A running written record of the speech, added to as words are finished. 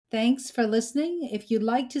Thanks for listening. If you'd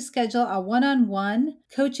like to schedule a one-on-one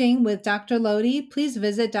coaching with Dr. Lodi, please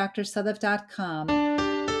visit drsadaf.com.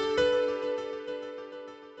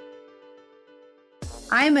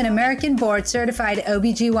 I am an American board certified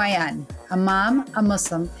OBGYN, a mom, a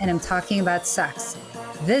Muslim, and I'm talking about sex.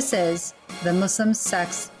 This is the Muslim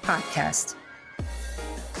Sex Podcast.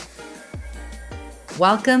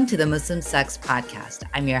 Welcome to the Muslim Sex Podcast.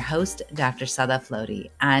 I'm your host, Dr. Sadaf Lodi,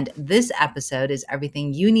 and this episode is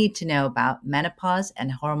everything you need to know about menopause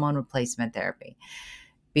and hormone replacement therapy.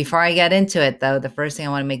 Before I get into it, though, the first thing I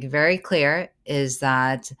want to make very clear is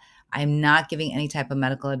that I'm not giving any type of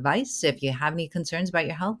medical advice. So if you have any concerns about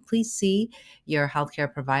your health, please see your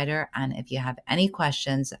healthcare provider. And if you have any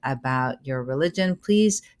questions about your religion,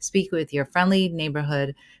 please speak with your friendly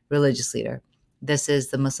neighborhood religious leader. This is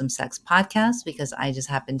the Muslim Sex Podcast because I just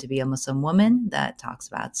happen to be a Muslim woman that talks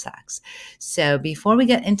about sex. So before we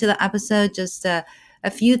get into the episode, just a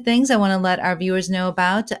few things I want to let our viewers know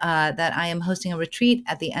about, that I am hosting a retreat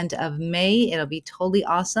at the end of May. It'll be totally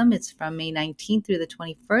awesome. It's from May 19th through the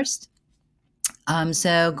 21st.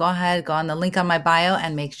 So go ahead, go on the link on my bio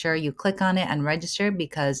and make sure you click on it and register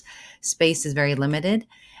because space is very limited.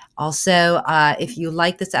 Also, if you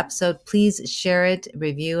like this episode, please share it,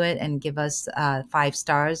 review it, and give us 5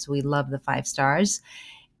 stars. We love the 5 stars.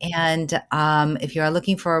 And if you are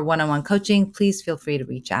looking for one-on-one coaching, please feel free to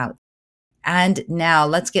reach out. And now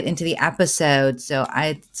let's get into the episode. So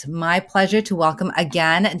it's my pleasure to welcome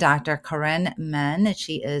again Dr. Corinne Menn.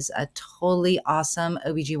 She is a totally awesome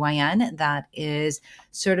OBGYN that is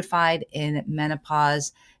certified in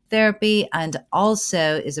menopause therapy and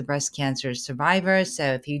also is a breast cancer survivor. So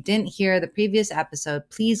if you didn't hear the previous episode,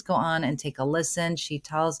 please go on and take a listen. She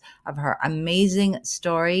tells of her amazing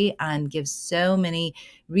story and gives so many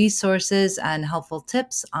resources and helpful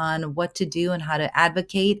tips on what to do and how to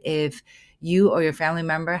advocate if you or your family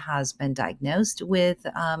member has been diagnosed with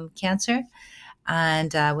cancer.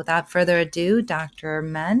 And without further ado, Dr.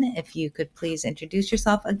 Menn, if you could please introduce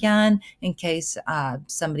yourself again in case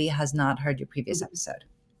somebody has not heard your previous episode.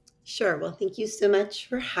 Sure. Well, thank you so much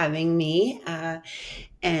for having me.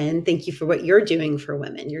 And thank you for what you're doing for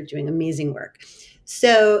women. You're doing amazing work.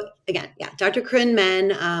 So again, Dr. Corinne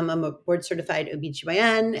Menn. I'm a board certified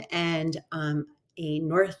OBGYN and a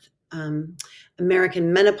North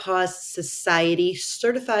American Menopause Society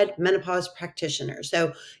certified menopause practitioner.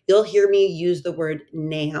 So you'll hear me use the word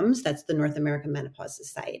NAMS, that's the North American Menopause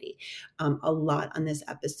Society, a lot on this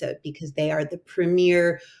episode because they are the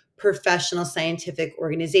premier professional scientific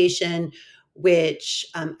organization which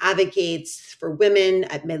advocates for women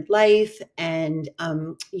at midlife and,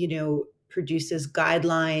 produces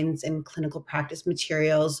guidelines and clinical practice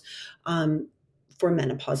materials for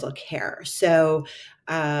menopausal care. So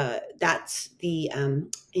that's the,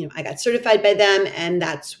 I got certified by them, and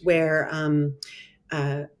that's where,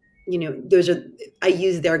 I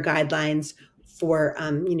use their guidelines for,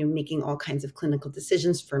 making all kinds of clinical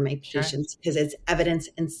decisions for my patients because it's evidence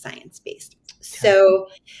and science-based. So,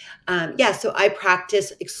 so I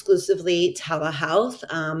practice exclusively telehealth.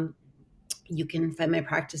 You can find my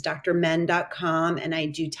practice, drmenn.com, and I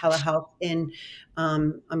do telehealth in,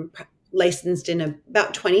 I'm licensed in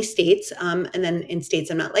about 20 states. And then in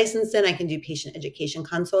states I'm not licensed in, I can do patient education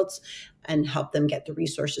consults and help them get the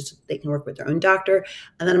resources so they can work with their own doctor.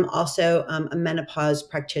 And then I'm also a menopause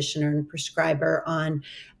practitioner and prescriber on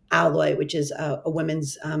Alloy, which is a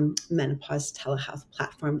women's menopause telehealth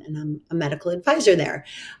platform. And I'm a medical advisor there.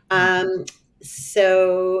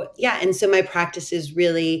 So my practice is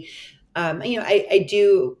really, I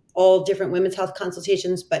do all different women's health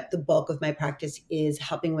consultations, but the bulk of my practice is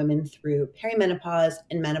helping women through perimenopause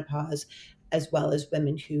and menopause, as well as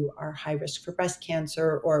women who are high risk for breast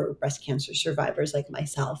cancer or breast cancer survivors like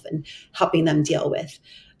myself, and helping them deal with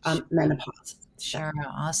menopause. Sure.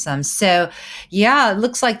 Awesome. So, it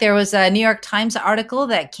looks like there was a New York Times article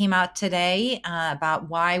that came out today about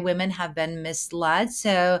why women have been misled.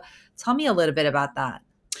 So tell me a little bit about that.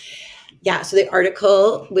 Yeah, so the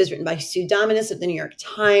article was written by Sue Dominus of the New York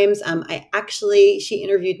Times. She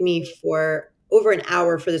interviewed me for over an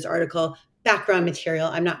hour for this article, background material.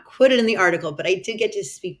 I'm not quoted in the article, but I did get to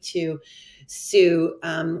speak to Sue,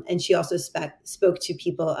 and she also spoke to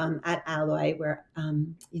people at Alloy, where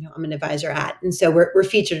I'm an advisor at, and so we're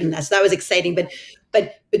featured in that. So that was exciting.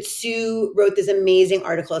 But Sue wrote this amazing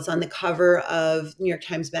article. It's on the cover of New York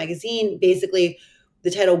Times Magazine. Basically, the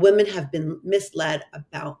title, Women Have Been Misled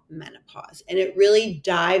About Menopause. And it really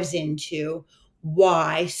dives into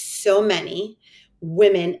why so many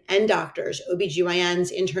women and doctors,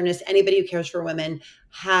 OBGYNs, internists, anybody who cares for women,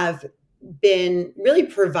 have been really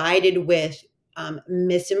provided with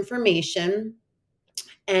misinformation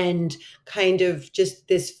and kind of just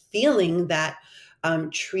this feeling that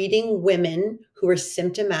treating women who are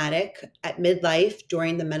symptomatic at midlife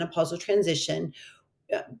during the menopausal transition,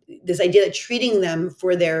 this idea that treating them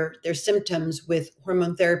for their symptoms with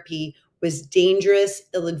hormone therapy was dangerous,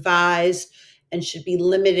 ill-advised, and should be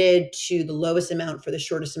limited to the lowest amount for the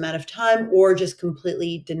shortest amount of time, or just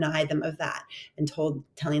completely deny them of that and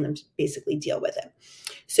telling them to basically deal with it.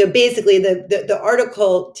 So basically, the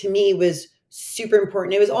article to me was super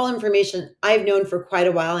important. It was all information I've known for quite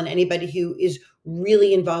a while, and anybody who is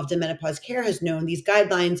really involved in menopause care has known. These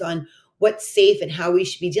guidelines on what's safe and how we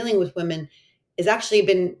should be dealing with women has actually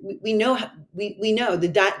been, we know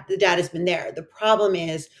the data's been there. The problem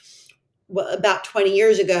is, well, about 20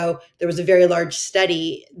 years ago, there was a very large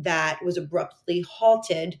study that was abruptly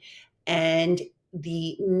halted, and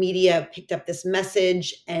the media picked up this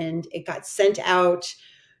message and it got sent out,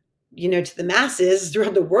 to the masses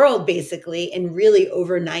throughout the world, basically. And really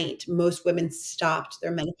overnight, most women stopped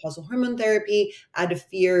their menopausal hormone therapy out of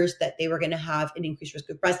fears that they were going to have an increased risk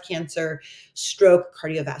of breast cancer, stroke,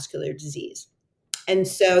 cardiovascular disease. And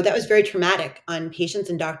so that was very traumatic on patients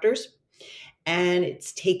and doctors. And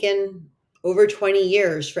it's taken over 20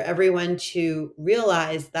 years for everyone to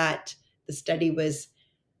realize that the study was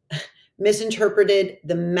misinterpreted.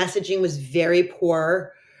 The messaging was very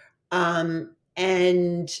poor.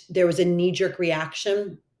 And there was a knee-jerk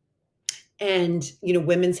reaction. And,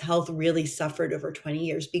 women's health really suffered over 20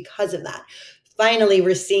 years because of that. Finally,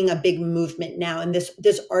 we're seeing a big movement now. And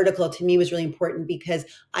this article to me was really important because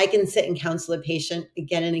I can sit and counsel a patient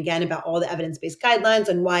again and again about all the evidence-based guidelines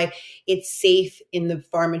on why it's safe in the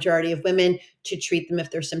far majority of women to treat them if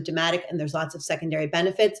they're symptomatic, and there's lots of secondary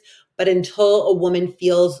benefits. But until a woman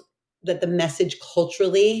feels that the message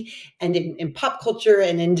culturally and in pop culture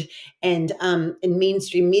and in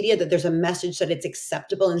mainstream media, that there's a message that it's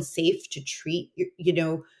acceptable and safe to treat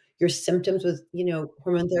your symptoms with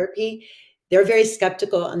hormone therapy, they're very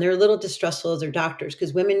skeptical, and they're a little distrustful as their doctors,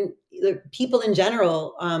 because people in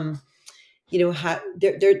general,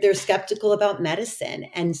 they're skeptical about medicine,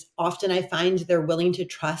 and often I find they're willing to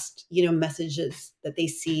trust messages that they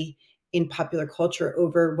see in popular culture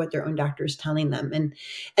over what their own doctor is telling them. And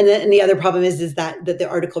the other problem is that the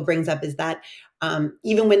article brings up is that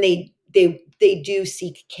even when they do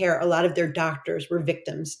seek care, a lot of their doctors were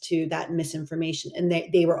victims to that misinformation, and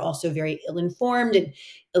they were also very ill-informed and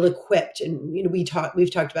ill-equipped. And we've talked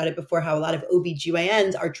about it before, how a lot of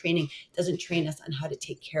OBGYNs, our training doesn't train us on how to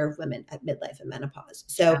take care of women at midlife and menopause.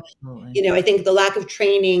 So Absolutely. I think the lack of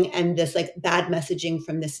training and this bad messaging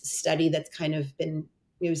from this study that's kind of been,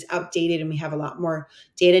 it was outdated, and we have a lot more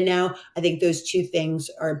data now. I think those two things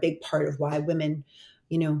are a big part of why women,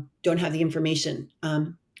 don't have the information.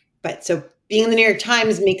 But so being in the New York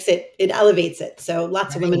Times it elevates it. So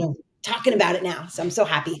lots of women are talking about it now. So I'm so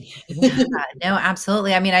happy. Yeah, no,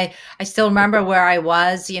 absolutely. I mean, I still remember where I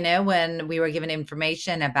was, when we were given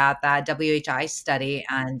information about that WHI study,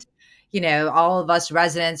 and, all of us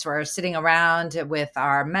residents were sitting around with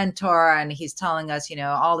our mentor, and he's telling us,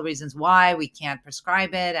 all the reasons why we can't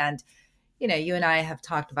prescribe it. And, you and I have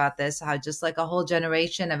talked about this, how just like a whole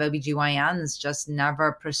generation of OBGYNs just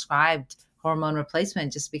never prescribed hormone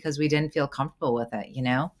replacement just because we didn't feel comfortable with it.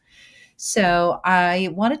 So I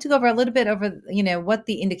wanted to go over a little bit over, what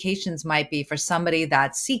the indications might be for somebody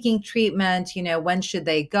that's seeking treatment. When should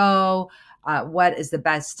they go? What is the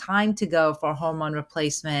best time to go for hormone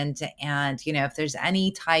replacement? And, if there's any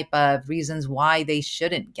type of reasons why they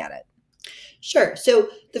shouldn't get it. Sure. So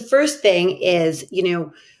the first thing is,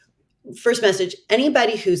 first message,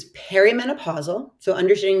 anybody who's perimenopausal. So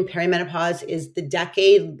understanding perimenopause is the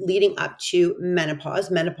decade leading up to menopause.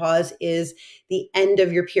 Menopause is the end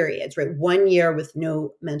of your periods, right? 1 year with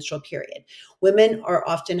no menstrual period. Women are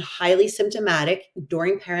often highly symptomatic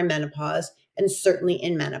during perimenopause and certainly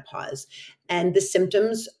in menopause. And the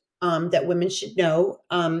symptoms that women should know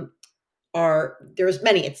there's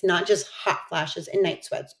many. It's not just hot flashes and night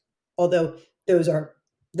sweats, although those are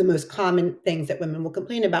the most common things that women will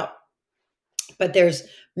complain about. But there's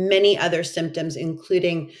many other symptoms,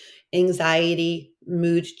 including anxiety,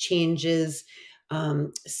 mood changes,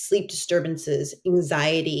 sleep disturbances,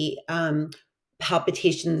 anxiety,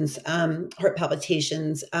 palpitations, heart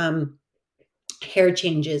palpitations, hair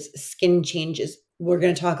changes, skin changes. We're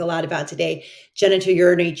going to talk a lot about today,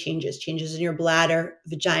 genitourinary changes in your bladder,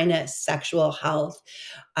 vagina, sexual health.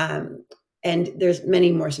 And there's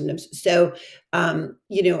many more symptoms. So,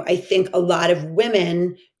 I think a lot of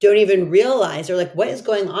women don't even realize, they're like, what is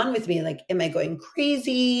going on with me? Like, am I going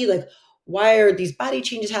crazy? Like, why are these body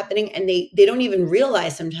changes happening? And they don't even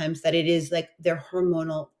realize sometimes that it is like their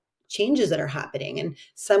hormonal changes that are happening. And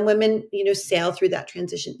some women, sail through that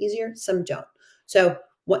transition easier, some don't. So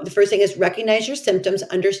the first thing is recognize your symptoms,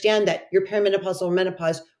 understand that you're perimenopausal or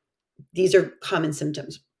menopause. These are common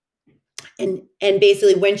symptoms. And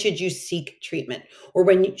basically, when should you seek treatment, or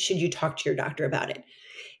when should you talk to your doctor about it?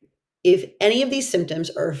 If any of these symptoms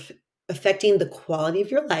are affecting the quality of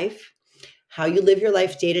your life, how you live your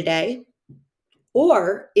life day to day,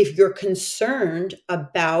 or if you're concerned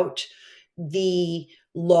about the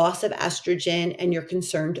loss of estrogen and you're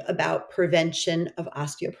concerned about prevention of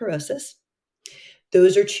osteoporosis,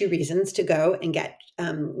 those are two reasons to go and get,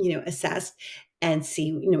 assessed and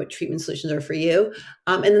see, what treatment solutions are for you.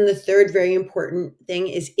 And then the third very important thing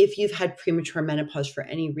is if you've had premature menopause for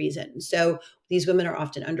any reason. So these women are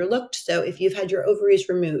often underlooked. So if you've had your ovaries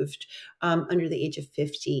removed under the age of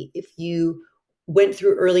 50, if you went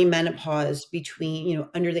through early menopause between,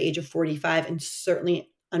 under the age of 45 and certainly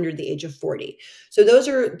under the age of 40. So those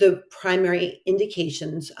are the primary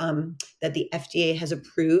indications that the FDA has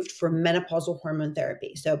approved for menopausal hormone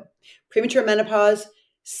therapy. So premature menopause,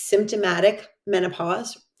 symptomatic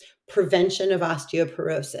menopause, prevention of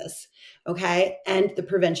osteoporosis, okay, and the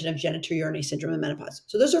prevention of genitourinary syndrome and menopause.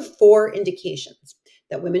 So those are 4 indications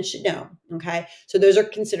that women should know, okay? So those are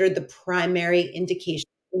considered the primary indications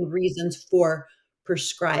and reasons for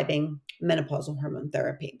prescribing menopausal hormone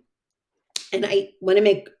therapy. And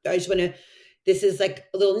this is like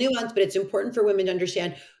a little nuance, but it's important for women to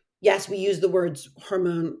understand. Yes, we use the words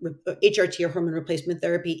hormone, HRT or hormone replacement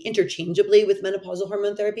therapy interchangeably with menopausal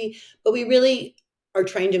hormone therapy, but we really are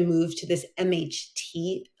trying to move to this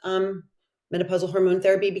MHT, menopausal hormone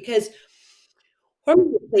therapy, because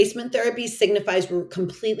hormone replacement therapy signifies we're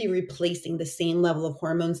completely replacing the same level of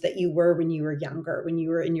hormones that you were when you were younger, when you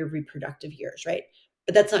were in your reproductive years, right?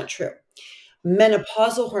 But that's not true.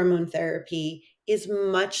 Menopausal hormone therapy is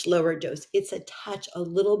much lower dose. It's a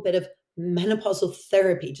little bit of menopausal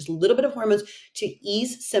therapy, just a little bit of hormones to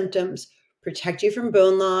ease symptoms, protect you from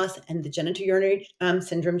bone loss and the genitourinary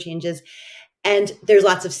syndrome changes. And there's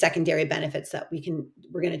lots of secondary benefits that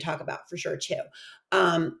we're going to talk about for sure too.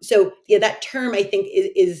 So yeah, that term I think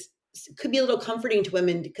could be a little comforting to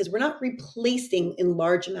women because we're not replacing in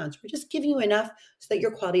large amounts. We're just giving you enough so that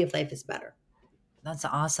your quality of life is better. That's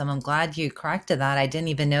awesome. I'm glad you corrected that. I didn't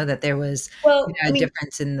even know that there was a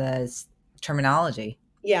difference in the terminology.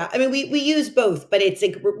 Yeah. I mean, we use both, but it's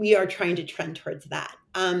like we are trying to trend towards that.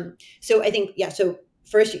 So I think, so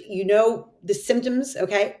first, the symptoms.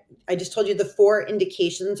 Okay. I just told you the 4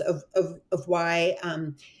 indications of why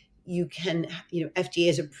you can, FDA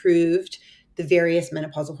has approved the various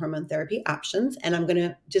menopausal hormone therapy options. And I'm going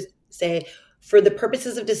to just say, for the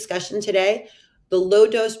purposes of discussion today, the low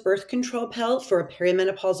dose birth control pill for a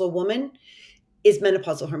perimenopausal woman is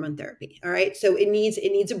menopausal hormone therapy. All right. So it needs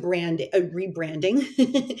a rebranding.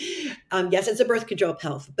 Yes, it's a birth control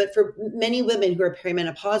pill, but for many women who are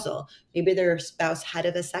perimenopausal, maybe their spouse had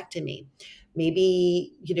a vasectomy.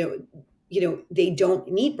 Maybe, they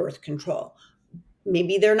don't need birth control.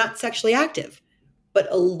 Maybe they're not sexually active,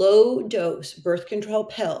 but a low dose birth control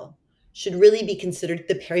pill should really be considered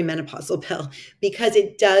the perimenopausal pill because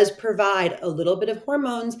it does provide a little bit of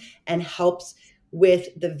hormones and helps with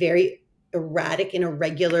the very erratic and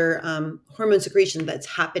irregular hormone secretion that's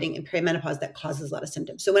happening in perimenopause that causes a lot of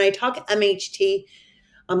symptoms. So when I talk MHT,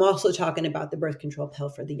 I'm also talking about the birth control pill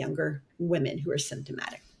for the younger women who are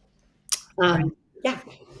symptomatic. Yeah.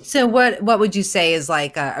 So what would you say is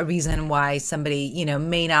like a reason why somebody,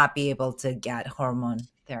 may not be able to get hormone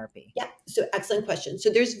therapy? Yeah. So excellent question. So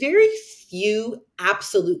there's very few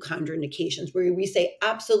absolute contraindications where we say,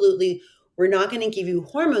 absolutely, we're not going to give you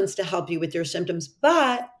hormones to help you with your symptoms,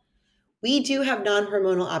 but we do have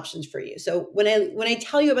non-hormonal options for you. So when I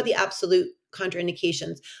tell you about the absolute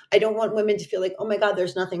contraindications, I don't want women to feel like, oh my God,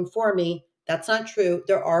 there's nothing for me. That's not true.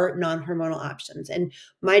 There are non-hormonal options. And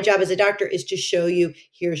my job as a doctor is to show you,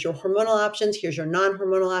 here's your hormonal options, here's your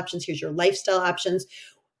non-hormonal options, here's your lifestyle options.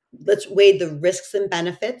 Let's weigh the risks and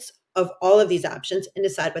benefits of all of these options and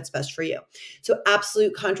decide what's best for you. So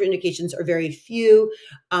absolute contraindications are very few.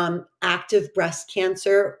 Active breast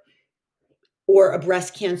cancer or a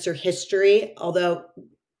breast cancer history, although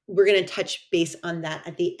we're going to touch base on that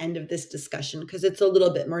at the end of this discussion because it's a little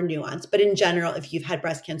bit more nuanced. But in general, if you've had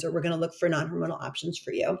breast cancer, we're going to look for non-hormonal options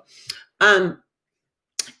for you.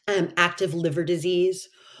 Active liver disease,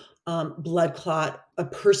 blood clot, a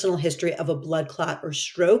personal history of a blood clot or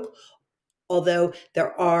stroke. Although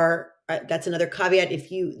there are, that's another caveat.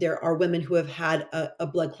 There are women who have had a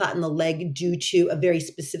blood clot in the leg due to a very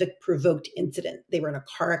specific provoked incident. They were in a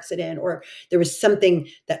car accident or there was something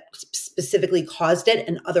that specifically caused it.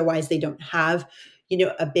 And otherwise they don't have,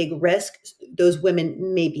 a big risk, those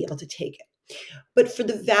women may be able to take it. But for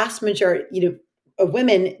the vast majority, of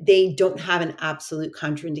women, they don't have an absolute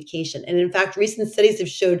contraindication. And in fact, recent studies have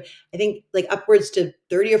showed, I think like upwards to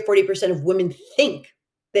 30 or 40% of women think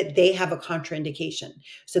that they have a contraindication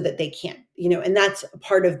so that they can't, and that's a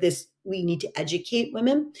part of this. We need to educate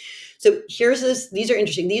women. So these are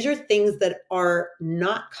interesting. These are things that are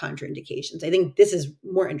not contraindications. I think this is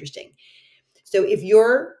more interesting. So if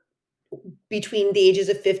you're between the ages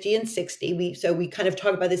of 50 and 60, we kind of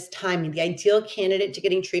talk about this timing. The ideal candidate to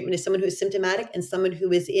getting treatment is someone who is symptomatic and someone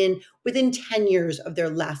who is within 10 years of their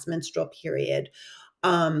last menstrual period.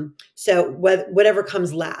 So whatever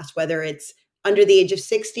comes last, whether it's under the age of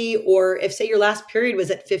 60, or if, say, your last period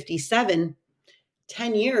was at 57,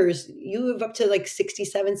 10 years, you have up to like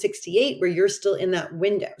 67, 68, where you're still in that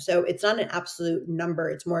window. So it's not an absolute number.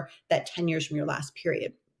 It's more that 10 years from your last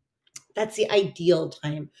period. That's the ideal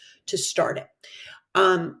time to start it.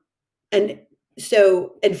 And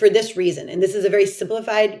for this reason, and this is a very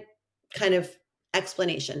simplified kind of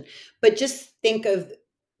explanation, but just think of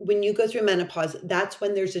when you go through menopause, that's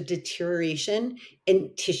when there's a deterioration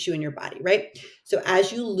in tissue in your body, right? So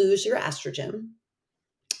as you lose your estrogen,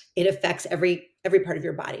 it affects every part of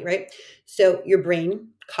your body, right? So your brain,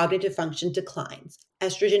 cognitive function declines.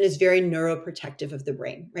 Estrogen is very neuroprotective of the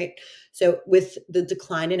brain, right? So with the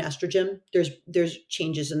decline in estrogen, there's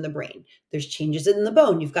changes in the brain. There's changes in the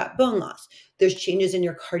bone. You've got bone loss. There's changes in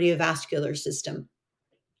your cardiovascular system,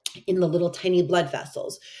 in the little tiny blood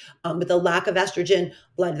vessels. With a lack of estrogen,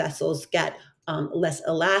 blood vessels get less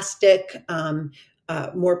elastic,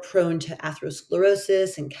 more prone to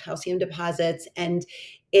atherosclerosis and calcium deposits. And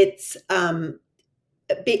it's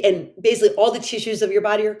and basically all the tissues of your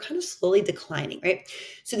body are kind of slowly declining, right?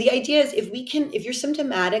 So the idea is if you're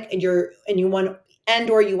symptomatic and you want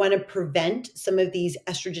to prevent some of these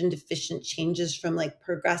estrogen deficient changes from like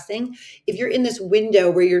progressing, if you're in this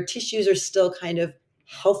window where your tissues are still kind of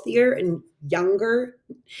healthier and younger,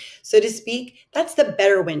 so to speak, that's the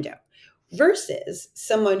better window versus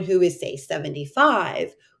someone who is, say,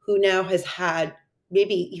 75, who now has had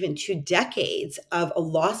maybe even 2 decades of a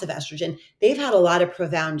loss of estrogen. They've had a lot of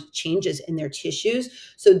profound changes in their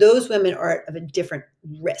tissues. So those women are of a different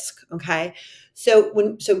risk. Okay. So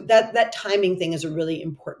that timing thing is a really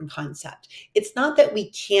important concept. It's not that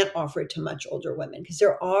we can't offer it to much older women, because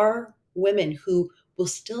there are women who will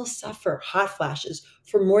still suffer hot flashes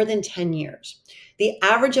for more than 10 years. The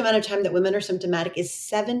average amount of time that women are symptomatic is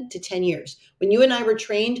 7 to 10 years. When you and I were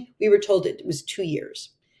trained, we were told it was 2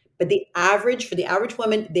 years. But for the average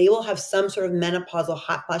woman, they will have some sort of menopausal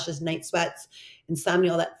hot flashes, night sweats,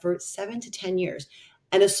 insomnia, all that for 7 to 10 years.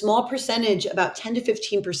 And a small percentage, about 10 to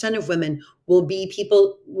 15% of women will be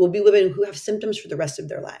women who have symptoms for the rest of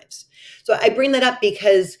their lives. So I bring that up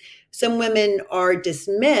because some women are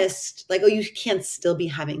dismissed, like, oh, you can't still be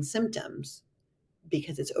having symptoms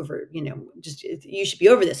because it's over, you should be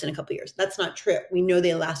over this in a couple of years. That's not true. We know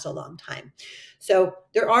they last a long time. So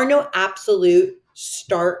there are no absolute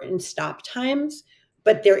start and stop times,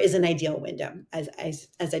 but there is an ideal window, as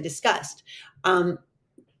I discussed.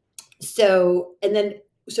 So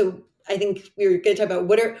I think we were going to talk about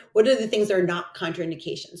what are the things that are not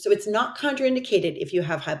contraindications. So it's not contraindicated if you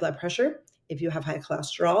have high blood pressure, if you have high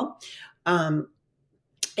cholesterol,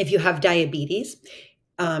 if you have diabetes,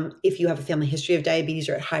 if you have a family history of diabetes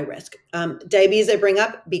or at high risk. Diabetes I bring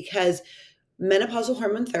up because menopausal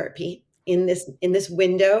hormone therapy in this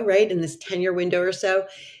window, right, in this 10-year window or so,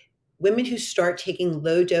 women who start taking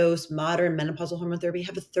low dose modern menopausal hormone therapy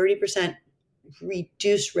have a 30%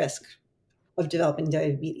 reduced risk of developing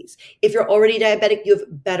diabetes. If you're already diabetic, you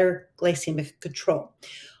have better glycemic control.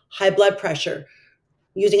 High blood pressure,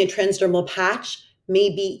 using a transdermal patch may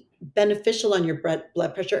be beneficial on your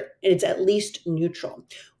blood pressure, and it's at least neutral.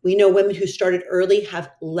 We know women who started early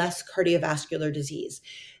have less cardiovascular disease.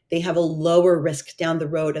 They have a lower risk down the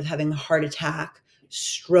road of having a heart attack,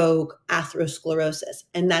 stroke, atherosclerosis.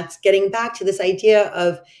 And that's getting back to this idea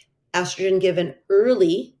of estrogen given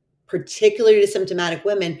early, particularly to symptomatic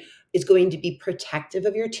women, is going to be protective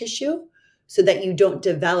of your tissue so that you don't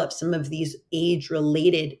develop some of these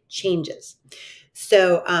age-related changes.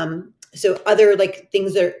 So other like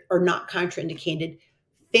things that are not contraindicated,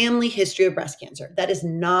 family history of breast cancer. That is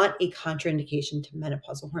not a contraindication to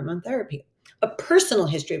menopausal hormone therapy. A personal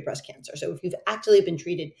history of breast cancer. So if you've actually been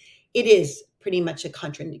treated, it is pretty much a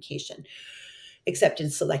contraindication, except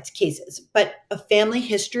in select cases. But a family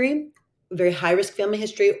history, very high risk family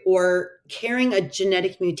history, or carrying a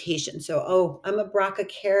genetic mutation. So, I'm a BRCA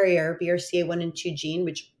carrier, BRCA1 and 2 gene,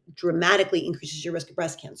 which dramatically increases your risk of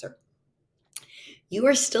breast cancer. You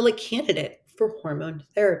are still a candidate for hormone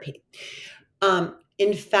therapy.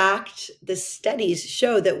 In fact, the studies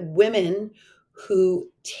show that women who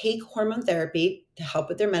take hormone therapy to help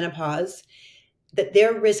with their menopause, that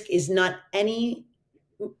their risk is not increased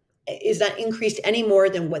any more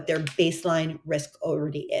than what their baseline risk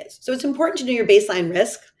already is. So it's important to know your baseline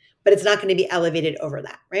risk, but it's not going to be elevated over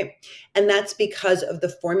that, right? And that's because of the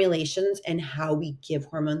formulations and how we give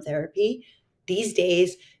hormone therapy these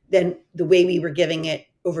days than the way we were giving it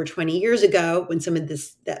over 20 years ago when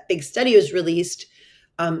that big study was released.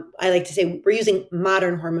 I like to say we're using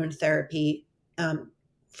modern hormone therapy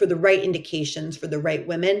for the right indications for the right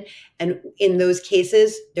women. And in those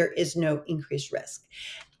cases, there is no increased risk.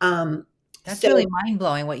 That's really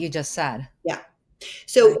mind-blowing what you just said. Yeah.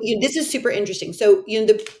 So Right. this is super interesting. So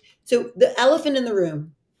the elephant in the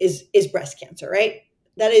room is breast cancer, right?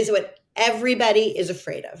 That is what everybody is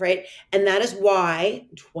afraid of, right? And that is why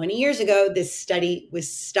 20 years ago this study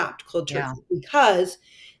was stopped cold turkey, because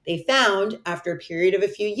they found after a period of a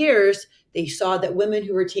few years, they saw that women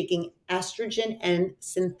who were taking estrogen and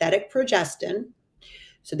synthetic progestin,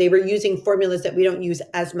 so they were using formulas that we don't use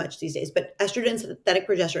as much these days, but estrogen and synthetic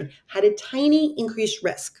progesterone had a tiny increased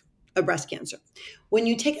risk of breast cancer. When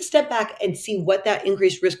you take a step back and see what that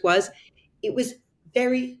increased risk was, it was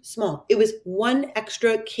very small. It was one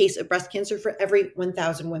extra case of breast cancer for every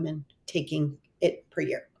 1,000 women taking it per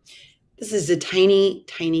year. This is a tiny,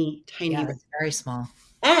 tiny, tiny risk. Very small.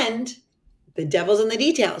 And the devil's in the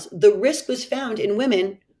details. The risk was found in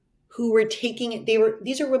women who were taking it.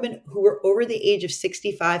 These are women who were over the age of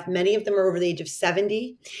 65. Many of them are over the age of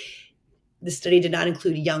 70. The study did not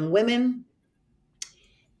include young women.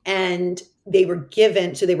 And they were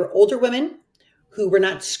older women who were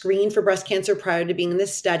not screened for breast cancer prior to being in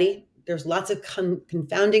this study. There's lots of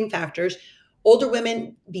confounding factors. Older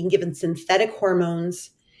women being given synthetic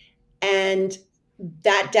hormones, and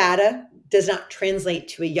that data does not translate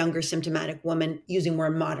to a younger symptomatic woman using more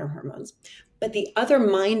modern hormones. But the other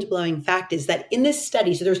mind-blowing fact is that in this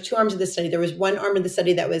study, so there's two arms of the study. There was one arm of the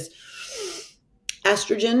study that was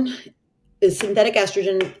synthetic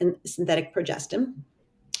estrogen and synthetic progestin.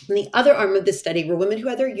 And the other arm of the study were women who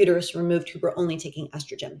had their uterus removed who were only taking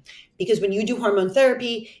estrogen. Because when you do hormone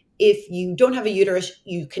therapy, if you don't have a uterus,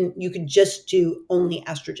 you can just do only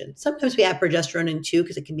estrogen. Sometimes we add progesterone in too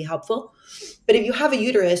because it can be helpful. But if you have a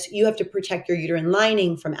uterus, you have to protect your uterine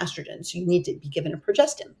lining from estrogen. So you need to be given a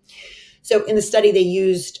progestin. So in the study, they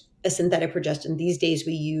used a synthetic progestin. These days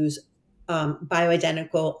we use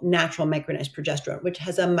bioidentical natural micronized progesterone, which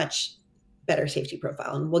has a much better safety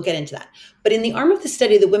profile. And we'll get into that. But in the arm of the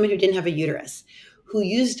study, the women who didn't have a uterus, who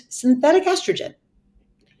used synthetic estrogen,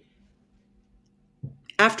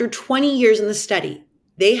 after 20 years in the study,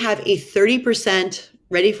 they have a 30%,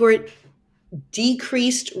 ready for it,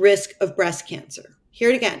 decreased risk of breast cancer.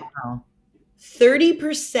 Hear it again. Wow.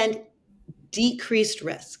 30% decreased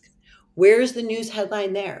risk. Where's the news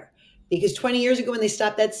headline there? Because 20 years ago when they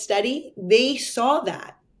stopped that study, they saw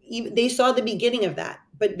that. They saw the beginning of that.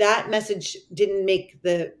 But that message didn't make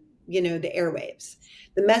the airwaves.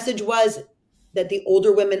 The message was that the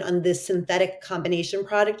older women on this synthetic combination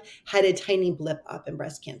product had a tiny blip up in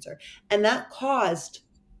breast cancer. And that caused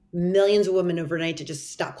millions of women overnight to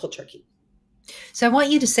just stop cold turkey. So I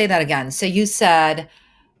want you to say that again. So you said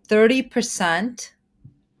 30%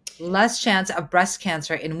 less chance of breast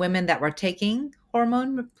cancer in women that were taking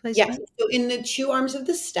hormone replacement? Yes. So in the two arms of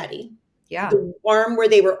the study, Yeah. the arm where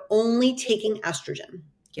they were only taking estrogen,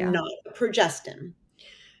 Yeah. not progestin,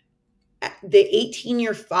 the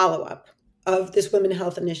 18-year follow-up of this Women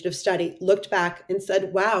Health Initiative study looked back and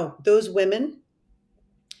said, wow, those women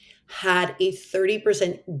had a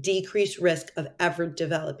 30% decreased risk of ever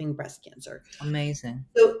developing breast cancer. Amazing.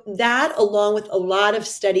 So that, along with a lot of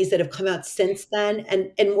studies that have come out since then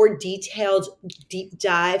and more detailed deep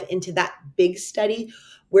dive into that big study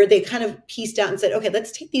where they kind of pieced out and said, okay,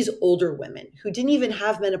 let's take these older women who didn't even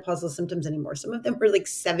have menopausal symptoms anymore. Some of them were like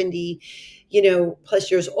 70, plus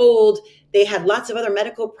years old. They had lots of other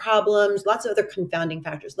medical problems, lots of other confounding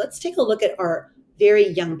factors. Let's take a look at our very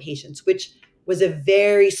young patients, which was a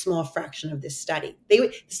very small fraction of this study.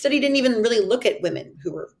 The study didn't even really look at women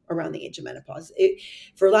who were around the age of menopause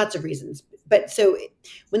for lots of reasons. But so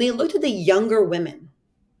when they looked at the younger women,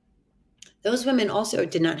 those women also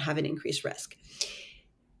did not have an increased risk.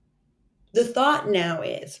 The thought now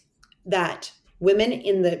is that women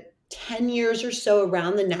in the 10 years or so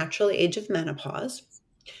around the natural age of menopause,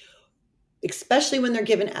 especially when they're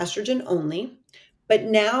given estrogen only, but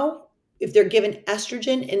now if they're given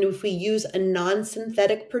estrogen and if we use a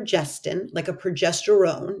non-synthetic progestin, like a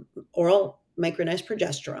progesterone, oral micronized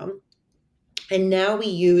progesterone, and now we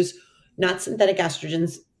use not synthetic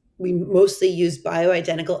estrogens, we mostly use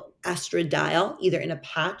bioidentical estradiol, either in a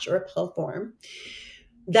patch or a pill form.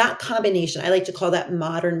 That combination, I like to call that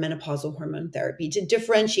modern menopausal hormone therapy to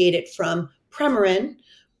differentiate it from Premarin,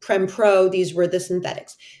 Prempro. These were the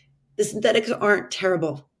synthetics. The synthetics aren't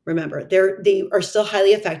terrible. Remember, they are still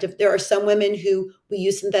highly effective. There are some women who we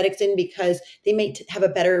use synthetics in because they may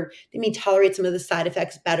they may tolerate some of the side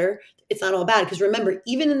effects better. It's not all bad because remember,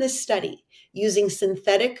 even in this study, using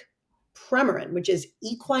synthetic Premarin, which is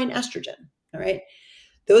equine estrogen, all right,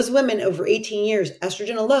 those women over 18 years,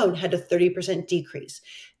 estrogen alone had a 30% decrease.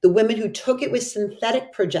 The women who took it with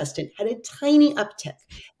synthetic progestin had a tiny uptick.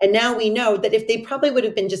 And now we know that if they probably would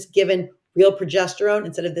have been just given real progesterone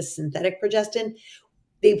instead of this synthetic progestin,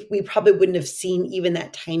 we probably wouldn't have seen even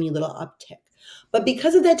that tiny little uptick. But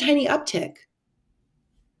because of that tiny uptick,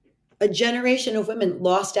 a generation of women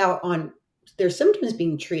lost out on their symptoms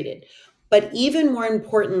being treated. But even more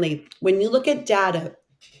importantly, when you look at data,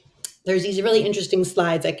 there's these really interesting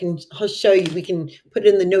slides I'll show you. We can put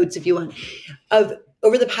it in the notes if you want. Of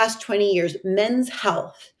over the past 20 years, men's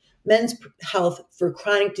health for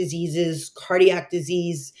chronic diseases, cardiac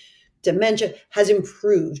disease, dementia has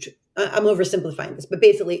improved. I'm oversimplifying this, but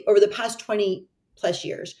basically over the past 20 plus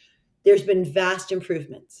years, there's been vast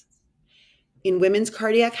improvements. In women's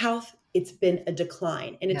cardiac health, it's been a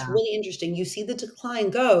decline. And it's really interesting. You see the decline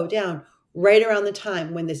go down right around the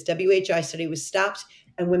time when this WHI study was stopped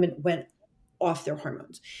and women went off their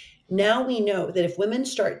hormones. Now we know that if women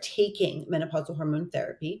start taking menopausal hormone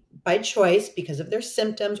therapy by choice because of their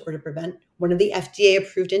symptoms or to prevent one of the FDA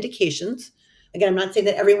approved indications, again, I'm not saying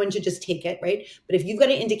that everyone should just take it, right? But if you've got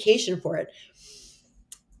an indication for it,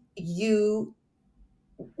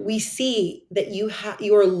 we see that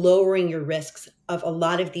you are lowering your risks of a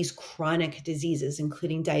lot of these chronic diseases,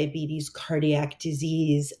 including diabetes, cardiac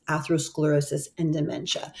disease, atherosclerosis, and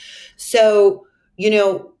dementia. So,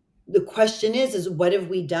 the question is what have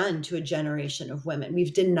we done to a generation of women?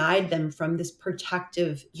 We've denied them from this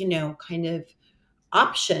protective, kind of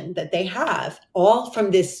option that they have, all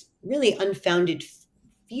from this really unfounded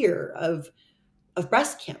fear of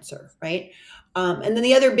breast cancer, right? And then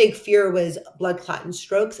the other big fear was blood clot and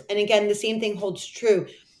strokes. And again, the same thing holds true.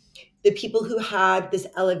 The people who had this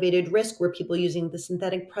elevated risk were people using the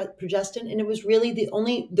synthetic progestin. And it was really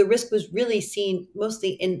the risk was really seen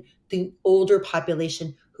mostly in the older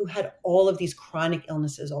population who had all of these chronic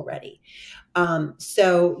illnesses already.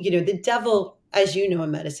 So, the devil, as you know in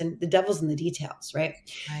medicine, the devil's in the details, right?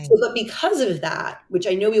 Right. So, but because of that, which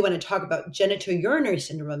I know we want to talk about genitourinary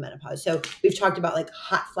syndrome of menopause. So we've talked about like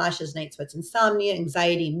hot flashes, night sweats, insomnia,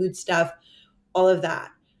 anxiety, mood stuff, all of that.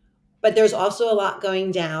 But there's also a lot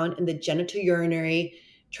going down in the genitourinary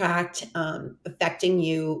tract, affecting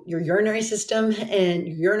your urinary system and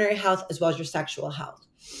your urinary health, as well as your sexual health.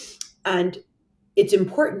 And it's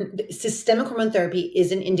important. Systemic hormone therapy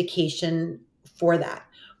is an indication for that.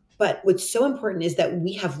 But what's so important is that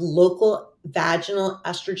we have local vaginal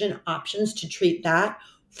estrogen options to treat that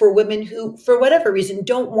for women who, for whatever reason,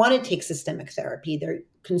 don't want to take systemic therapy. They're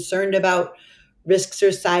concerned about risks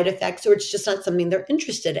or side effects, or it's just not something they're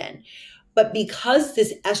interested in. But because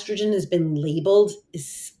this estrogen has been labeled as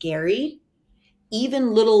scary,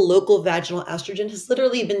 even little local vaginal estrogen has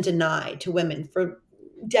literally been denied to women for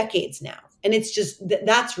decades now. And it's just,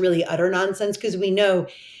 that's really utter nonsense because we know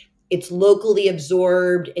it's locally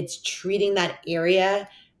absorbed. It's treating that area.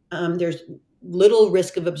 There's little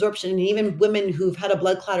risk of absorption. And even women who've had a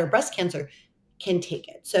blood clot or breast cancer can take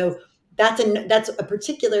it. So that's a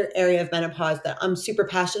particular area of menopause that I'm super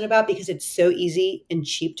passionate about because it's so easy and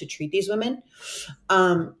cheap to treat these women.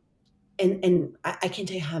 And I can't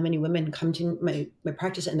tell you how many women come to my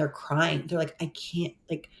practice and they're crying. They're like, I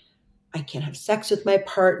can't have sex with my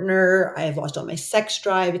partner. I have lost all my sex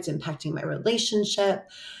drive. It's impacting my relationship.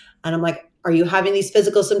 And I'm like, are you having these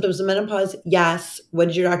physical symptoms of menopause? Yes. What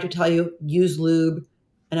did your doctor tell you? Use lube.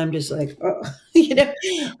 And I'm just like, oh,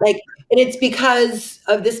 and it's because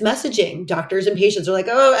of this messaging. Doctors and patients are like,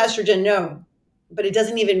 oh, estrogen, no. But it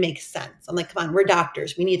doesn't even make sense. I'm like, come on, we're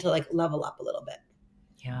doctors. We need to level up a little bit.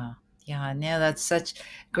 Yeah. Yeah, no, that's such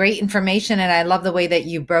great information. And I love the way that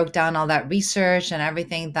you broke down all that research and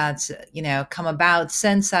everything that's, come about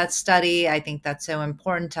since that study. I think that's so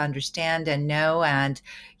important to understand and know. And,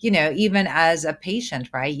 even as a patient,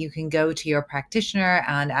 right, you can go to your practitioner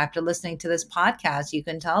and after listening to this podcast, you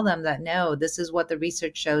can tell them that, no, this is what the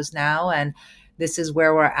research shows now. And this is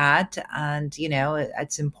where we're at. And,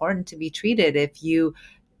 it's important to be treated if you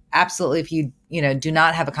do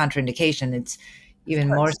not have a contraindication. It's even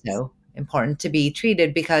more so important to be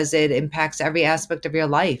treated because it impacts every aspect of your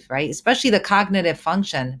life, right? Especially the cognitive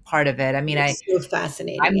function part of it. I mean, it's so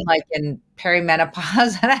fascinating. I'm like in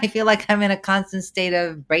perimenopause and I feel like I'm in a constant state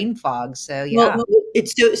of brain fog. So Well, yeah.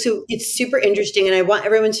 it's super interesting, and I want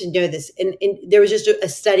everyone to know this. And there was just a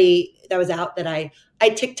study that was out that I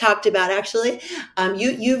TikToked about actually.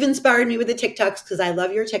 You've inspired me with the TikToks because I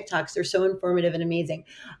love your TikToks. They're so informative and amazing.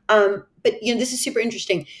 But this is super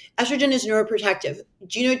interesting. Estrogen is neuroprotective.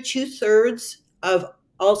 Do you know 2/3 of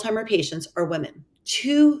Alzheimer patients are women?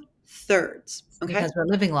 2/3. Okay. Because we're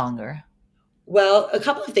living longer. Well, a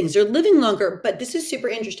couple of things. They're living longer, but this is super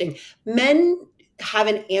interesting. Men have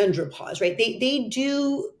an andropause, right? They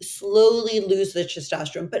do slowly lose the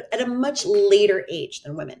testosterone, but at a much later age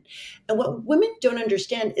than women. And what women don't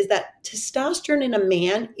understand is that testosterone in a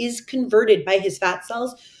man is converted by his fat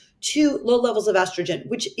cells to low levels of estrogen,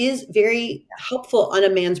 which is very helpful on a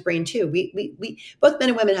man's brain too. We both men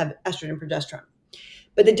and women have estrogen and progesterone.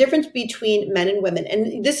 But the difference between men and women,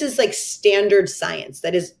 and this is like standard science,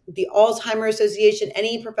 that is the Alzheimer's Association,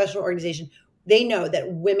 any professional organization, they know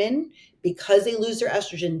that women, because they lose their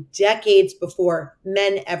estrogen decades before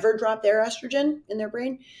men ever drop their estrogen in their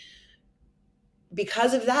brain,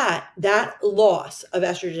 because of that loss of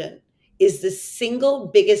estrogen is the single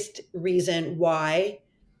biggest reason why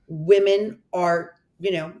women are,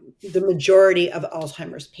 the majority of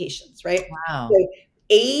Alzheimer's patients, right? Wow. So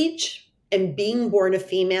age and being born a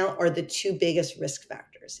female are the two biggest risk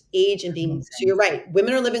factors. Age and being, so Amazing. you're right,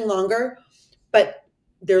 women are living longer, but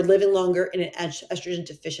they're living longer in an estrogen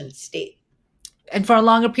deficient state. And for a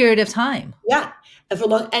longer period of time. Yeah. And for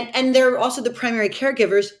long, and they're also the primary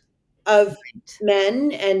caregivers of Right.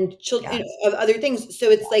 men and children, Yes. of other things. So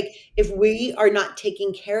it's like if we are not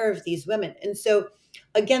taking care of these women. And so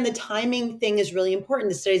again, the timing thing is really important.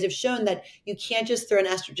 The studies have shown that you can't just throw an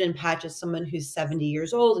estrogen patch at someone who's 70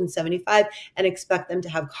 years old and 75 and expect them to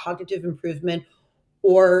have cognitive improvement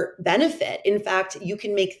or benefit. In fact, you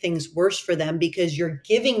can make things worse for them because you're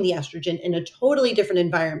giving the estrogen in a totally different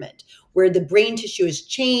environment where the brain tissue is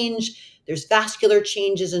changed, there's vascular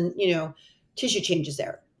changes and, tissue changes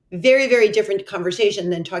there. Very, very different conversation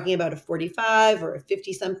than talking about a 45 or a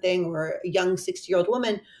 50 something or a young 60-year-old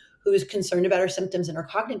woman who's concerned about her symptoms and her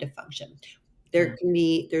cognitive function. Yeah.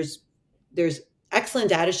 There's excellent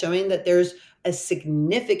data showing that there's a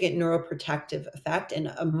significant neuroprotective effect and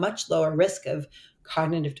a much lower risk of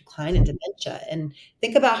cognitive decline and dementia. And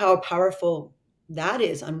think about how powerful that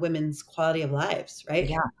is on women's quality of lives, right?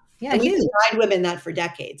 Yeah. Yeah. And we've Huge. denied women that for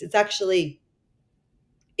decades.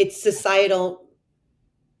 It's societal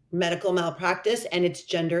medical malpractice and it's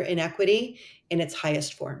gender inequity in its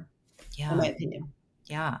highest form, in Yeah. my opinion.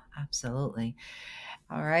 Yeah, absolutely.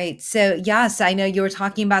 All right. So, yes, I know you were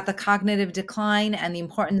talking about the cognitive decline and the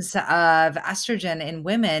importance of estrogen in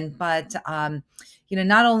women, but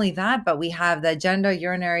not only that, but we have the gender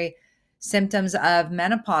urinary symptoms of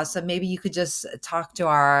menopause. So maybe you could just talk to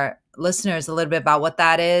our listeners a little bit about what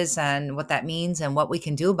that is and what that means and what we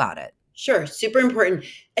can do about it. Sure, super important.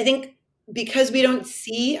 I think because we don't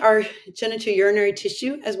see our genitourinary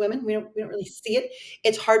tissue as women, we don't really see it.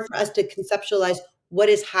 It's hard for us to conceptualize what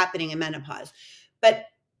is happening in menopause. But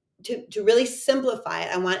to really simplify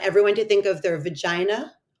it, I want everyone to think of their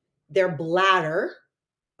vagina, their bladder,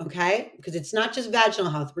 okay? Because it's not just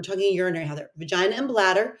vaginal health. We're talking urinary health. Vagina and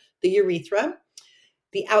bladder, the urethra,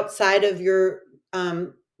 the outside of your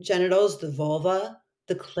genitals, the vulva,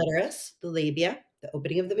 the clitoris, the labia, the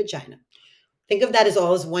opening of the vagina. Think of that as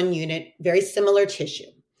all as one unit, very similar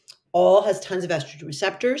tissue. All has tons of estrogen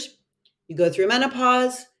receptors. You go through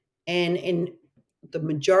menopause, and in the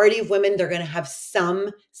majority of women, they're going to have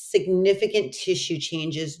some significant tissue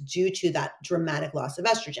changes due to that dramatic loss of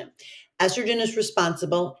estrogen. Estrogen is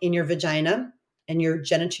responsible in your vagina and your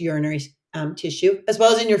genitourinary tissue, as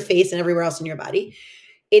well as in your face and everywhere else in your body.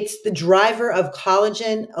 It's the driver of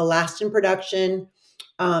collagen, elastin production,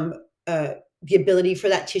 um, the ability for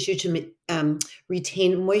that tissue to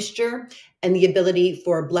retain moisture, and the ability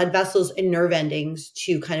for blood vessels and nerve endings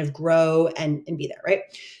to kind of grow and be there, right?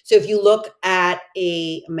 So if you look at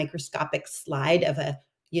a microscopic slide of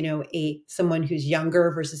someone who's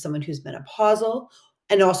younger versus someone who's menopausal,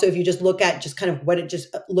 and also if you just look at just kind of what it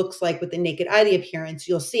just looks like with the naked eye, the appearance,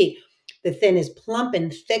 you'll see the thin is plump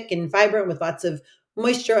and thick and vibrant with lots of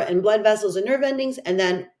moisture and blood vessels and nerve endings. And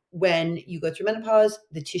then when you go through menopause,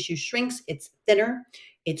 the tissue shrinks, it's thinner,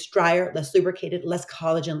 it's drier, less lubricated, less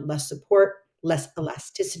collagen, less support, less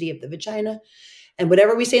elasticity of the vagina. And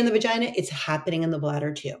whatever we say in the vagina, it's happening in the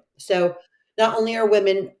bladder too. So not only are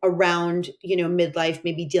women around, midlife,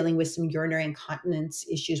 maybe dealing with some urinary incontinence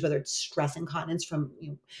issues, whether it's stress incontinence from,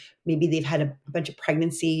 maybe they've had a bunch of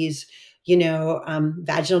pregnancies,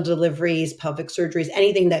 vaginal deliveries, pelvic surgeries,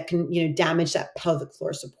 anything that can, damage that pelvic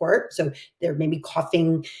floor support. So they're maybe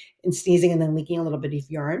coughing and sneezing and then leaking a little bit of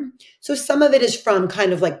urine. So some of it is from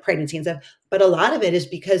kind of like pregnancy and stuff, but a lot of it is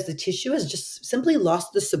because the tissue has just simply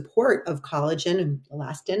lost the support of collagen and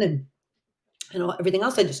elastin and everything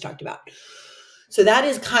else I just talked about. So that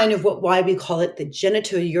is kind of why we call it the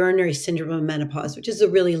genitourinary syndrome of menopause, which is a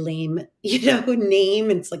really lame,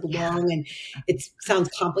 name. It's like long and it sounds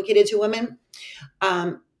complicated to women.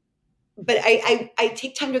 But I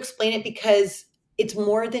take time to explain it because it's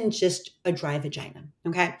more than just a dry vagina.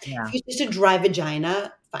 Okay. Yeah. If it's just a dry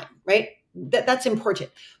vagina, fine, right? That's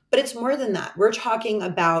important. But it's more than that. We're talking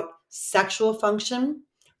about sexual function,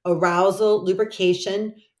 arousal,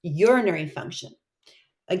 lubrication, urinary function.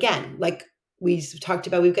 Again, like we talked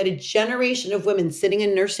about, we've got a generation of women sitting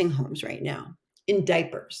in nursing homes right now in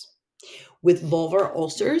diapers with vulvar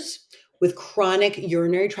ulcers, with chronic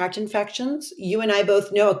urinary tract infections. You and I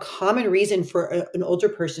both know a common reason for an older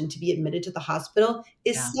person to be admitted to the hospital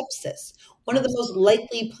is sepsis. One of the most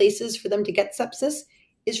likely places for them to get sepsis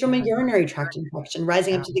is from a urinary tract infection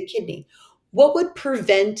rising up to the kidney. What would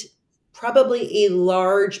prevent probably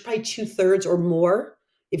probably 2/3 or more?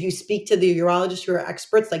 If you speak to the urologists who are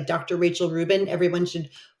experts like Dr. Rachel Rubin, everyone should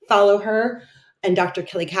follow her, and Dr.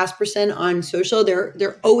 Kelly Casperson on social.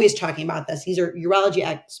 They're always talking about this. These are urology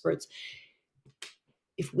experts.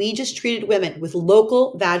 If we just treated women with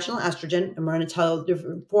local vaginal estrogen, and we're going to tell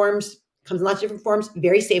different forms, comes in lots of different forms,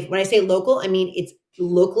 very safe. When I say local, I mean it's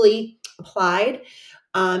locally applied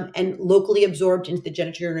and locally absorbed into the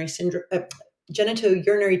genitourinary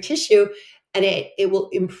tissue, and it will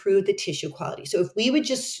improve the tissue quality. So if we would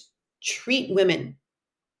just treat women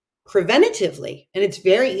preventatively, and it's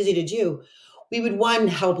very easy to do, we would, one,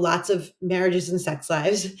 help lots of marriages and sex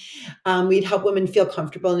lives. We'd help women feel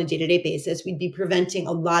comfortable on a day-to-day basis. We'd be preventing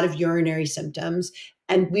a lot of urinary symptoms,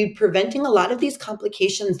 and we'd preventing a lot of these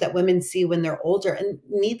complications that women see when they're older and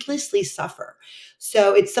needlessly suffer.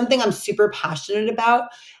 So it's something I'm super passionate about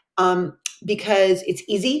because it's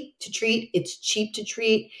easy to treat, it's cheap to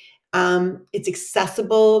treat, it's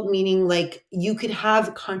accessible, meaning like you could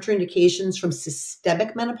have contraindications from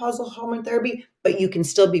systemic menopausal hormone therapy, but you can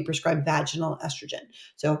still be prescribed vaginal estrogen.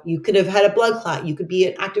 So you could have had a blood clot. You could be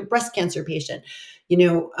an active breast cancer patient,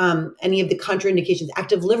 any of the contraindications,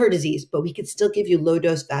 active liver disease, but we could still give you low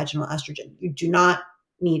dose vaginal estrogen. You do not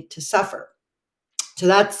need to suffer. So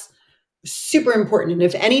that's super important. And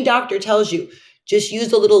if any doctor tells you just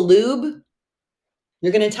use a little lube,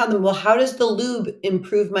 you're going to tell them, well, how does the lube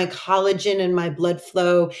improve my collagen and my blood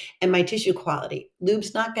flow and my tissue quality?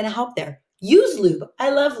 Lube's not going to help there. Use lube. I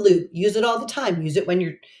love lube. Use it all the time. Use it when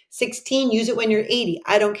you're 16. Use it when you're 80.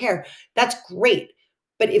 I don't care. That's great.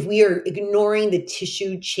 But if we are ignoring the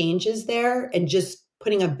tissue changes there and just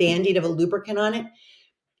putting a Band-Aid of a lubricant on it,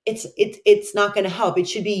 it's not going to help. It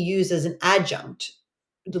should be used as an adjunct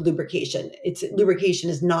to lubrication. Lubrication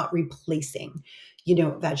is not replacing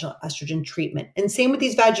vaginal estrogen treatment. And same with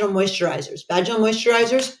these vaginal moisturizers. Vaginal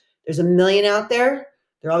moisturizers, there's a million out there.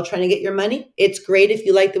 They're all trying to get your money. It's great if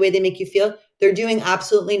you like the way they make you feel. They're doing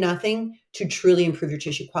absolutely nothing to truly improve your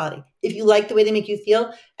tissue quality. If you like the way they make you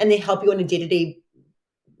feel and they help you on a day-to-day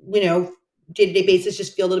basis,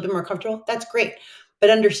 just feel a little bit more comfortable, that's great.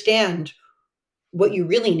 But understand what you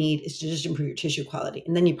really need is to just improve your tissue quality.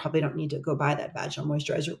 And then you probably don't need to go buy that vaginal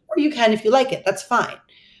moisturizer, or you can if you like it, that's fine.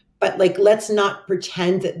 But let's not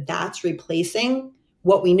pretend that that's replacing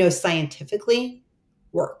what we know scientifically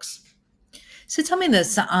works. So tell me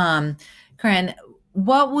this, Corinne,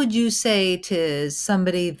 what would you say to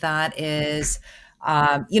somebody that is,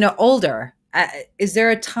 older? Is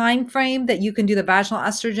there a time frame that you can do the vaginal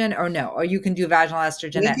estrogen or no? Or you can do vaginal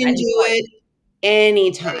estrogen You at can any do point? it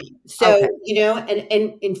anytime. So, Okay.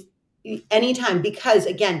 and anytime, because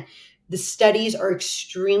again, the studies are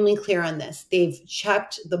extremely clear on this. They've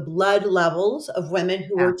checked the blood levels of women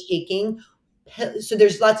who are taking. So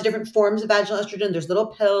there's lots of different forms of vaginal estrogen. There's little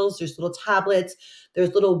pills, there's little tablets,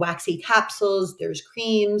 there's little waxy capsules, there's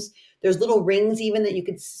creams, there's little rings even that you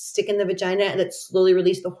could stick in the vagina that slowly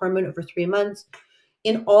release the hormone over 3 months.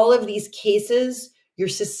 In all of these cases, your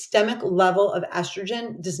systemic level of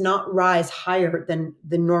estrogen does not rise higher than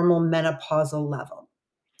the normal menopausal level.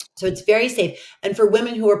 So it's very safe. And for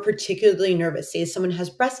women who are particularly nervous, say someone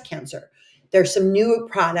has breast cancer, there's some new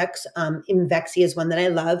products. Imvexi is one that I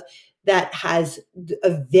love that has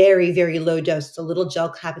a very, very low dose. It's a little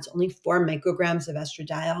gel cap. It's only 4 micrograms of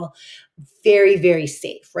estradiol. Very, very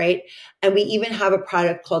safe, right? And we even have a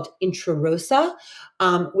product called Intrarosa,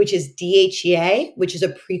 which is DHEA, which is a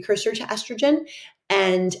precursor to estrogen.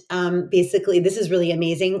 And basically, this is really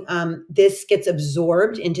amazing. This gets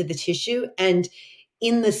absorbed into the tissue, and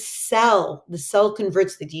in the cell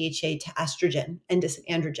converts the DHA to estrogen and to some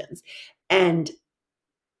androgens. And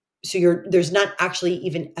so there's not actually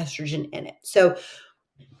even estrogen in it. So,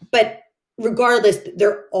 but regardless,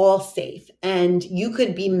 they're all safe. And you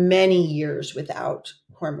could be many years without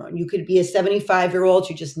hormone. You could be a 75-year-old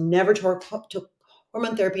who just never took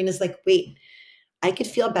hormone therapy and is like, wait, I could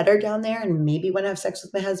feel better down there and maybe want to have sex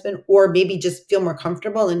with my husband, or maybe just feel more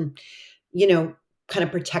comfortable and, kind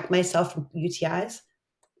of protect myself from UTIs.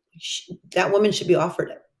 That woman should be offered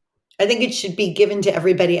it. I think it should be given to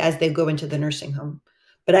everybody as they go into the nursing home.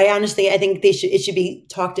 But I think it should be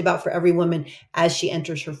talked about for every woman as she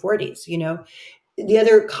enters her 40s. The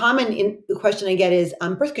other common question I get is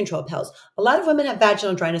birth control pills. A lot of women have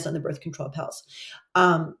vaginal dryness on the birth control pills,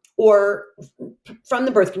 or from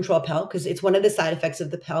the birth control pill, because it's one of the side effects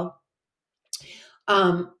of the pill.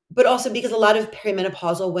 But also because a lot of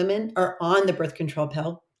perimenopausal women are on the birth control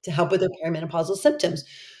pill to help with their perimenopausal symptoms.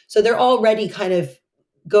 So they're already kind of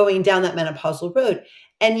going down that menopausal road.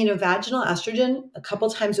 And, vaginal estrogen a couple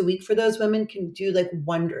times a week for those women can do like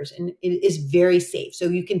wonders, and it is very safe. So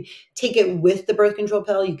you can take it with the birth control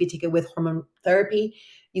pill. You could take it with hormone therapy.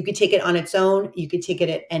 You could take it on its own. You could take it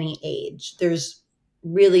at any age. There's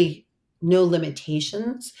really no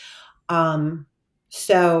limitations.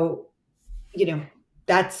 So,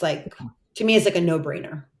 that's like, to me, it's like a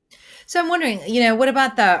no-brainer. So I'm wondering, what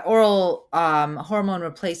about the oral hormone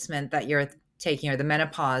replacement that you're taking, or the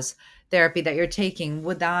menopause therapy that you're taking?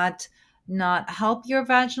 Would that not help your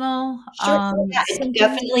vaginal Sure. Yeah, it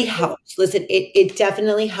definitely helps. Listen, it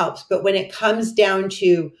definitely helps. But when it comes down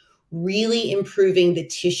to really improving the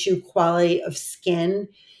tissue quality of skin,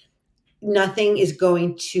 nothing is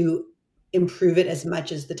going to improve it as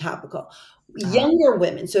much as the topical. Younger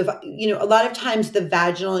women, so if a lot of times the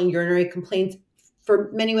vaginal and urinary complaints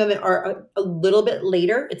for many women are a little bit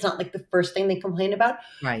later. It's not like the first thing they complain about.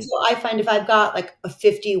 Right. So I find if I've got like a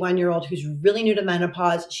 51-year-old who's really new to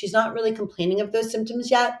menopause, she's not really complaining of those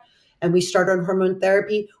symptoms yet, and we start on hormone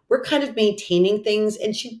therapy, we're kind of maintaining things,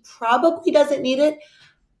 and she probably doesn't need it.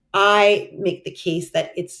 I make the case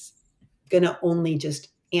that it's going to only just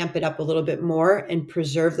amp it up a little bit more and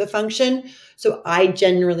preserve the function. So I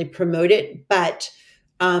generally promote it. But,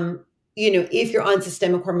 if you're on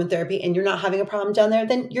systemic hormone therapy and you're not having a problem down there,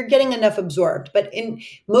 then you're getting enough absorbed. But in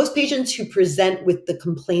most patients who present with the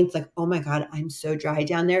complaints like, oh my God, I'm so dry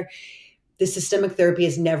down there, the systemic therapy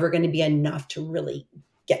is never going to be enough to really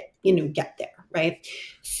get there. Right.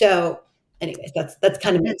 So anyways, that's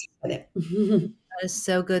kind of my take on it. That is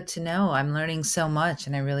so good to know. I'm learning so much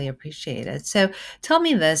and I really appreciate it. So tell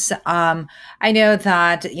me this. I know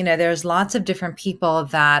that, there's lots of different people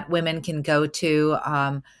that women can go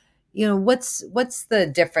to. What's the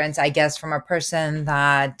difference, I guess, from a person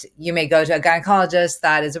that you may go to a gynecologist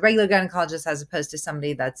that is a regular gynecologist as opposed to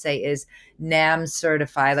somebody that, say, is NAM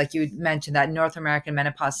certified, like you mentioned, that North American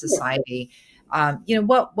Menopause Society.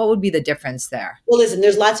 What would be the difference there? Well, listen,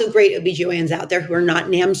 there's lots of great OBGYNs out there who are not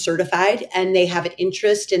NAM certified, and they have an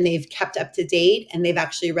interest and they've kept up to date, and they've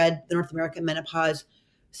actually read the North American Menopause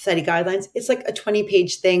Society guidelines. It's like a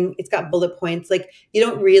 20-page thing. It's got bullet points. Like, you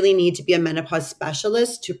don't really need to be a menopause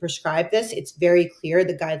specialist to prescribe this. It's very clear,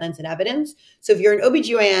 the guidelines and evidence. So if you're an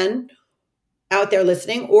OBGYN out there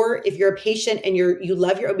listening, or if you're a patient and you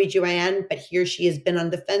love your OBGYN, but he or she has been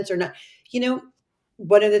on the fence or not,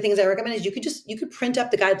 one of the things I recommend is you could print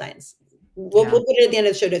up the guidelines. We'll put it at the end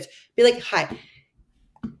of the show notes. Be like, hi,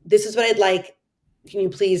 this is what I'd like. Can you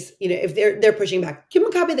please, if they're pushing back, give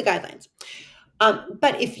them a copy of the guidelines.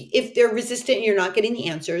 But if they're resistant and you're not getting the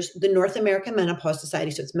answers, the North American Menopause Society,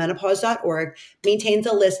 so it's menopause.org, maintains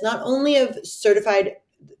a list not only of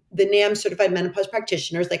the NAM certified menopause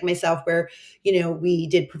practitioners like myself, where, we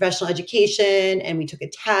did professional education and we took a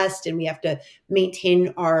test and we have to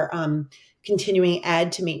maintain our continuing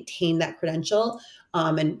ed to maintain that credential.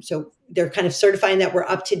 And so they're kind of certifying that we're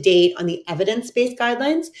up to date on the evidence-based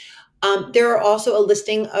guidelines. There are also a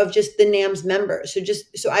listing of just the NAMS members.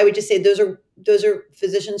 So I would just say those are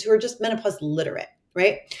physicians who are just menopause literate,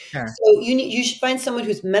 right? Sure. So you should find someone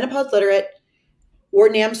who's menopause literate or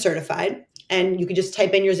NAMS certified, and you can just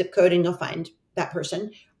type in your zip code and you'll find that person.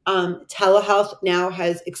 Telehealth now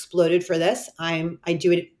has exploded for this. I'm a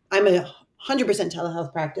 100%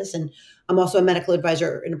 telehealth practice, and I'm also a medical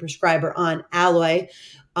advisor and a prescriber on Alloy,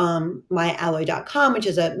 myalloy.com, which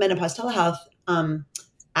is a menopause telehealth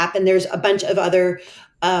app. And there's a bunch of other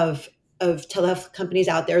of telehealth companies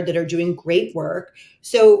out there that are doing great work.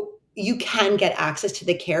 So, you can get access to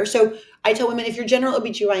the care. So I tell women, if your general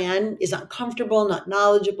OBGYN is not comfortable, not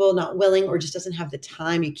knowledgeable, not willing, or just doesn't have the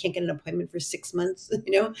time, you can't get an appointment for 6 months,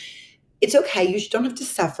 it's okay. You don't have to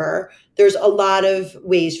suffer. There's a lot of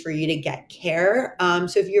ways for you to get care.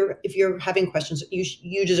 So if you're having questions,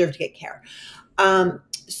 you deserve to get care.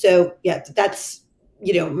 So yeah, that's,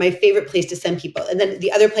 my favorite place to send people. And then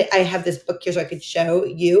the other place, I have this book here so I could show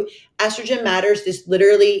you. Estrogen Matters. This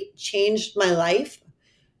literally changed my life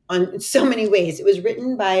on so many ways. It was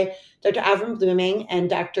written by Dr. Avram Bluming and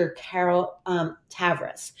Dr. Carol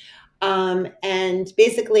Tavris. And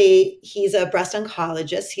basically, he's a breast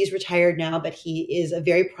oncologist. He's retired now, but he is a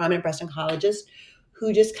very prominent breast oncologist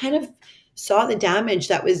who just kind of saw the damage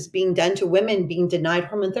that was being done to women being denied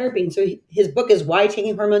hormone therapy. And so his book is Why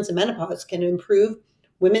Taking Hormones in Menopause Can Improve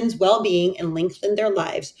Women's Well-Being and Lengthen Their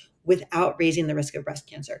Lives Without Raising the Risk of Breast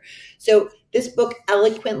Cancer. So this book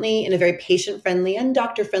eloquently, in a very patient-friendly and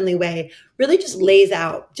doctor-friendly way, really just lays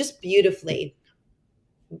out just beautifully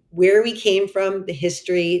where we came from, the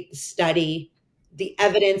history, the study, the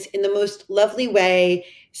evidence in the most lovely way,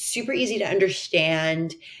 super easy to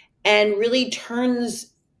understand, and really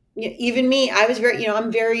turns, even me, I was very,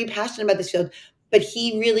 I'm very passionate about this field, but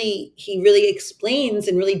he really explains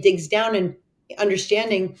and really digs down and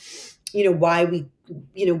understanding, why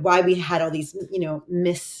we had all these,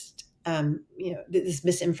 this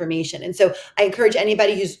misinformation. And so I encourage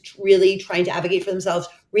anybody who's really trying to advocate for themselves,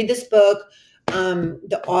 read this book.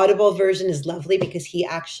 The Audible version is lovely because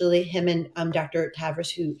him and Dr.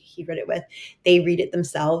 Tavris, who he read it with, they read it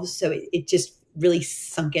themselves. So it just really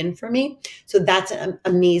sunk in for me. So that's an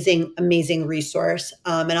amazing, amazing resource.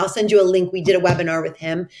 And I'll send you a link. We did a webinar with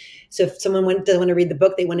him. So if someone doesn't want to read the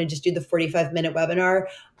book, they want to just do the 45-minute webinar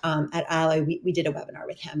at Alloy, we did a webinar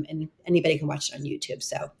with him, and anybody can watch it on YouTube.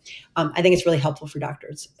 So I think it's really helpful for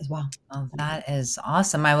doctors as well. Oh, that is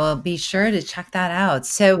awesome. I will be sure to check that out.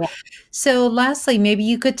 So lastly, maybe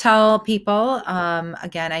you could tell people,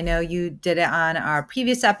 again, I know you did it on our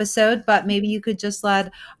previous episode, but maybe you could just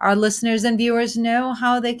let our listeners and viewers know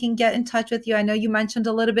how they can get in touch with you. I know you mentioned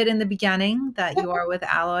a little bit in the beginning that you are with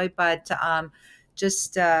Alloy, but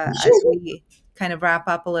just as we kind of wrap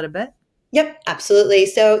up a little bit. Yep, absolutely.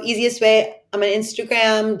 So easiest way, I'm on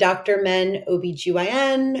Instagram, Dr. Menn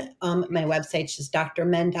OBGYN. My website's just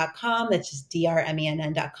drmenn.com. That's just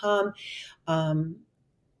drmenn.com. And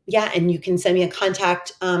you can send me a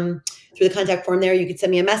contact through the contact form there. You can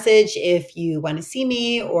send me a message if you want to see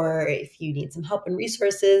me or if you need some help and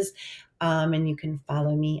resources. And you can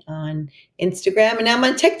follow me on Instagram. And now I'm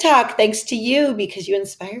on TikTok, thanks to you, because you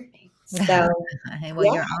inspired me. So,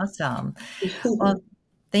 You're awesome. Well,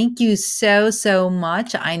 thank you so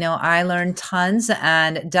much. I know I learned tons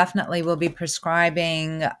and definitely will be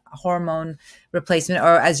prescribing hormone replacement,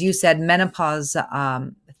 or as you said, menopause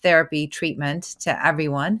therapy treatment to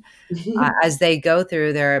everyone as they go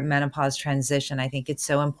through their menopause transition. I think it's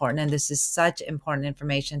so important. And this is such important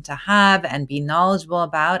information to have and be knowledgeable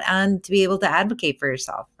about and to be able to advocate for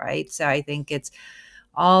yourself, right? So I think it's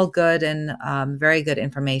all good and very good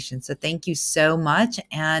information. So thank you so much.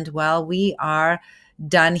 And we are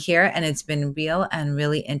done here, and it's been real and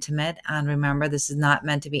really intimate. And remember, this is not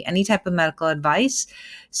meant to be any type of medical advice.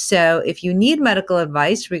 So if you need medical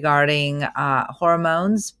advice regarding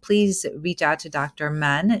hormones, please reach out to Dr.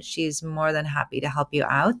 Menn. She's more than happy to help you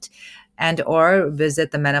out, and or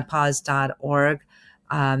visit the menopause.org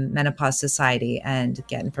Menopause Society and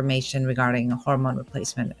get information regarding hormone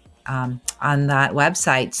replacement on that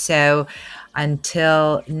website. So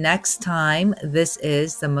until next time, this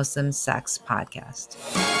is the Muslim Sex Podcast.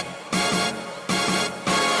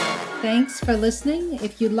 Thanks for listening.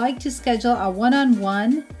 If you'd like to schedule a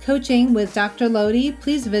one-on-one coaching with Dr. Lodi,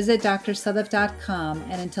 please visit drsadaf.com.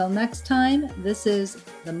 And until next time, this is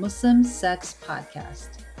the Muslim Sex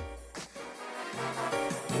Podcast.